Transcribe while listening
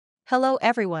Hello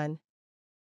everyone.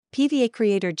 PVA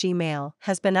Creator Gmail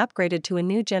has been upgraded to a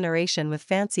new generation with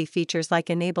fancy features like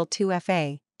Enable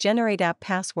 2FA, Generate App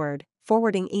Password,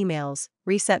 Forwarding Emails,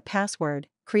 Reset Password,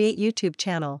 Create YouTube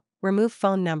Channel, Remove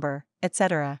Phone Number,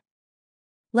 etc.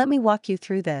 Let me walk you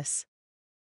through this.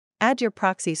 Add your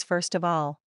proxies first of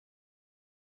all.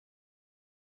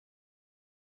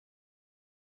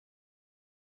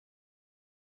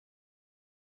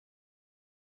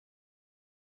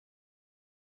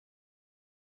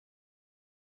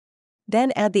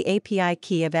 Then add the API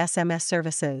key of SMS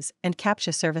services and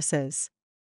CAPTCHA services.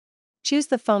 Choose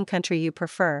the phone country you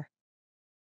prefer.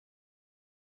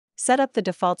 Set up the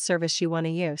default service you want to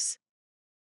use.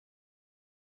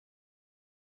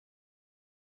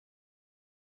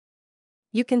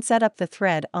 You can set up the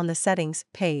thread on the Settings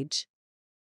page.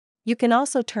 You can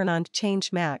also turn on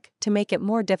Change MAC to make it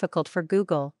more difficult for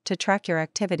Google to track your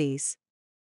activities.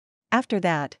 After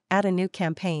that, add a new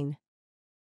campaign.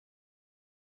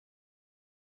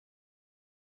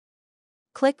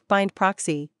 Click Bind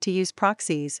Proxy to use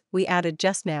proxies we added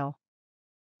just now.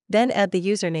 Then add the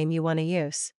username you want to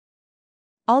use.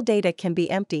 All data can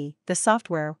be empty, the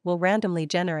software will randomly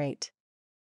generate.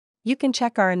 You can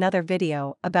check our another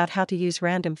video about how to use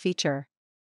random feature.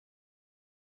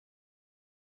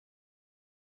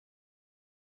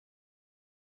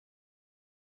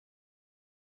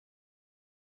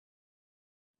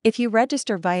 If you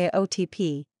register via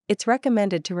OTP, it's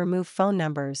recommended to remove phone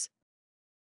numbers.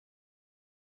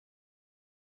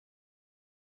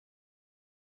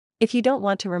 If you don't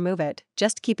want to remove it,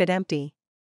 just keep it empty.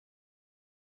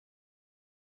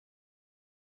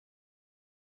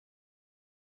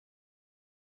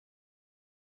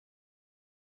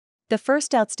 The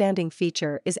first outstanding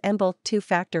feature is Enable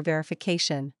two-factor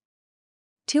verification.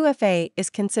 2FA is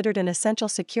considered an essential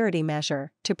security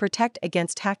measure to protect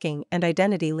against hacking and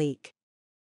identity leak.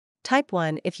 Type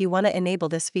 1 if you want to enable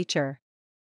this feature.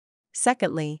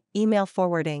 Secondly, email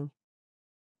forwarding.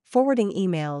 Forwarding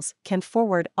emails can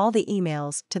forward all the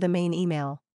emails to the main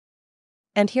email.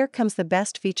 And here comes the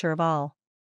best feature of all.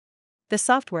 The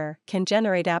software can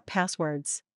generate app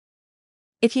passwords.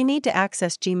 If you need to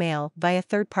access Gmail via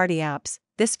third-party apps,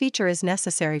 this feature is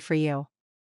necessary for you.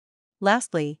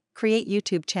 Lastly, create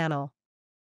YouTube channel.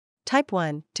 Type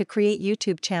 1 to create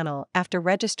YouTube channel after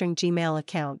registering Gmail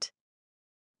account.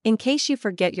 In case you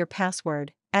forget your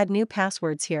password, add new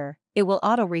passwords here, it will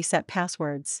auto-reset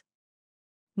passwords.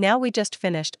 Now we just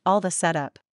finished all the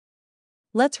setup.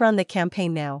 Let's run the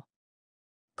campaign now.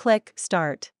 Click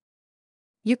Start.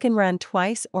 You can run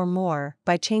twice or more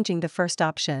by changing the first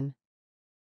option.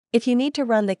 If you need to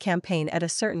run the campaign at a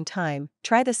certain time,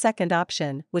 try the second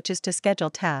option, which is to schedule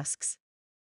tasks.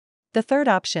 The third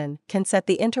option can set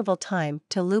the interval time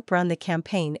to loop run the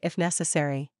campaign if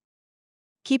necessary.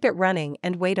 Keep it running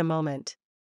and wait a moment.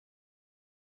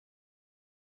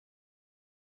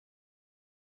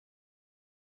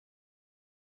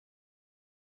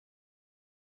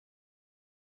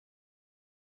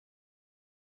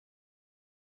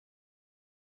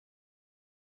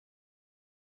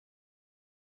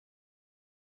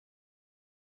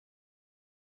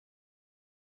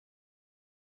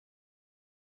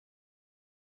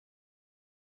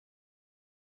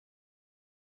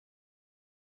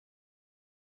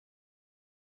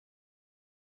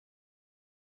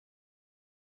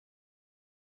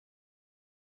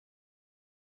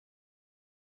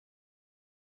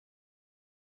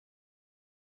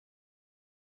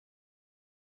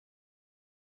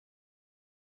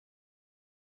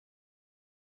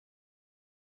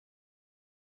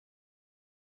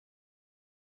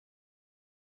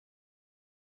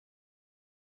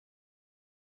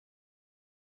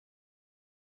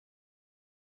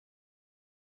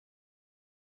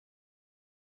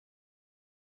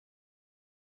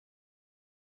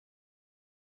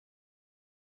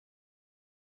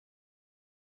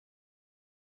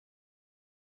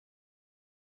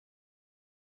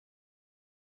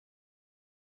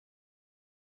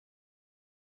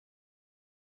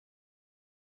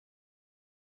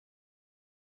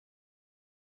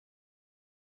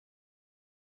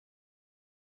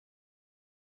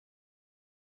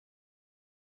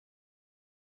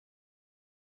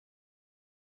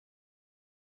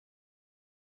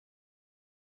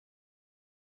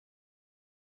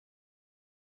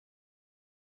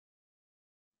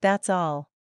 That's all.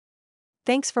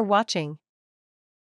 Thanks for watching.